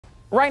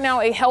Right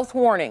now, a health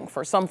warning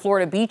for some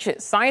Florida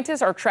beaches.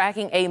 Scientists are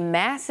tracking a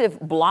massive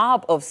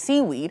blob of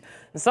seaweed.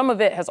 Some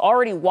of it has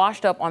already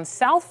washed up on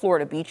South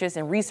Florida beaches,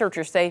 and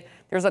researchers say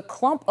there's a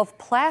clump of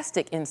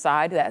plastic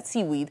inside that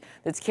seaweed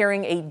that's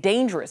carrying a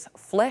dangerous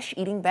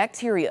flesh-eating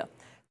bacteria.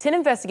 10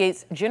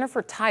 Investigates'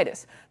 Jennifer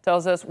Titus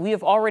tells us we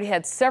have already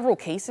had several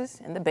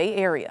cases in the Bay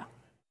Area.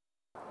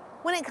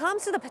 When it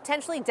comes to the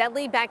potentially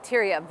deadly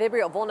bacteria,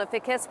 Vibrio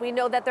vulnificus, we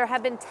know that there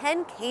have been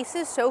 10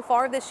 cases so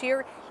far this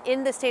year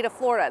in the state of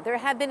Florida. There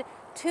have been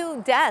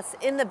 2 deaths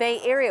in the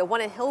Bay Area,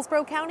 one in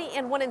Hillsborough County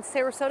and one in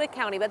Sarasota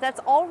County, but that's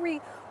all we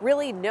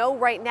really know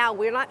right now.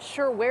 We're not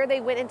sure where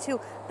they went into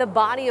the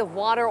body of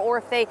water or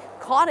if they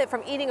caught it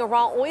from eating a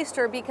raw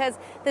oyster, because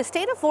the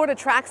state of Florida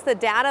tracks the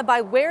data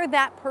by where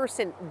that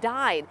person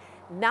died,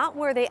 not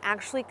where they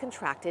actually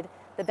contracted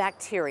the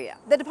bacteria.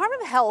 The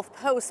Department of Health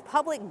posts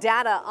public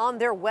data on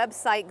their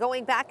website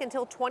going back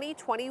until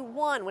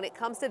 2021 when it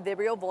comes to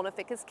Vibrio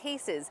vulnificus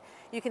cases.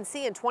 You can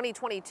see in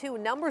 2022,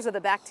 numbers of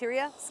the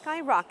bacteria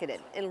skyrocketed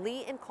in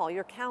Lee and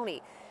Collier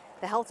County.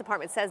 The health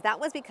department says that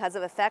was because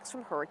of effects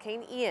from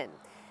Hurricane Ian.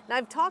 Now,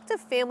 I've talked to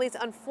families,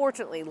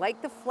 unfortunately,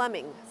 like the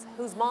Flemings,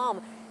 whose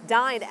mom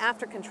died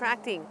after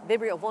contracting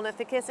Vibrio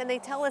vulnificus, and they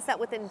tell us that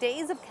within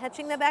days of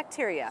catching the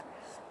bacteria,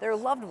 their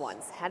loved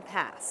ones had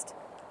passed.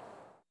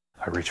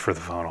 I reach for the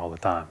phone all the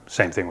time.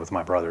 Same thing with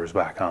my brother who's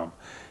back home.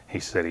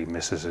 He said he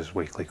misses his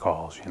weekly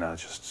calls,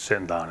 just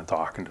sitting down and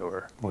talking to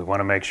her. We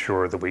want to make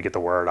sure that we get the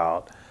word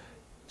out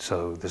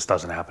so this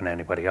doesn't happen to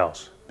anybody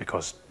else,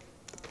 because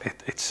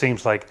it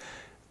seems like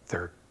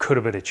there could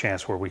have been a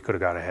chance where we could have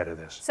got ahead of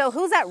this. So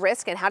who's at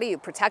risk and how do you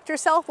protect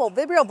yourself? Well,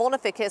 Vibrio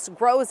vulnificus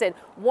grows in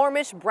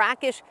warmish,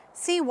 brackish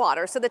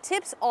seawater. So the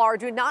tips are: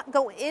 do not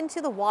go into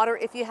the water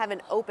if you have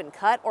an open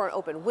cut or an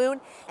open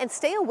wound, and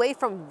stay away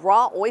from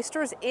raw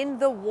oysters in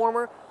the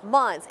warmer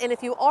months. And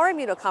if you are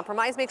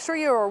immunocompromised, make sure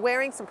you are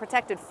wearing some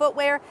protected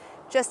footwear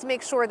just to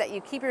make sure that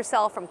you keep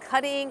yourself from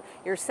cutting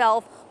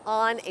yourself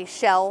on a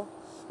shell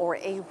or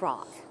a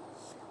rock.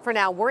 For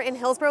now, we're in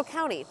Hillsborough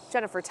County.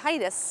 Jennifer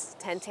Titus,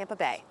 10 Tampa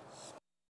Bay.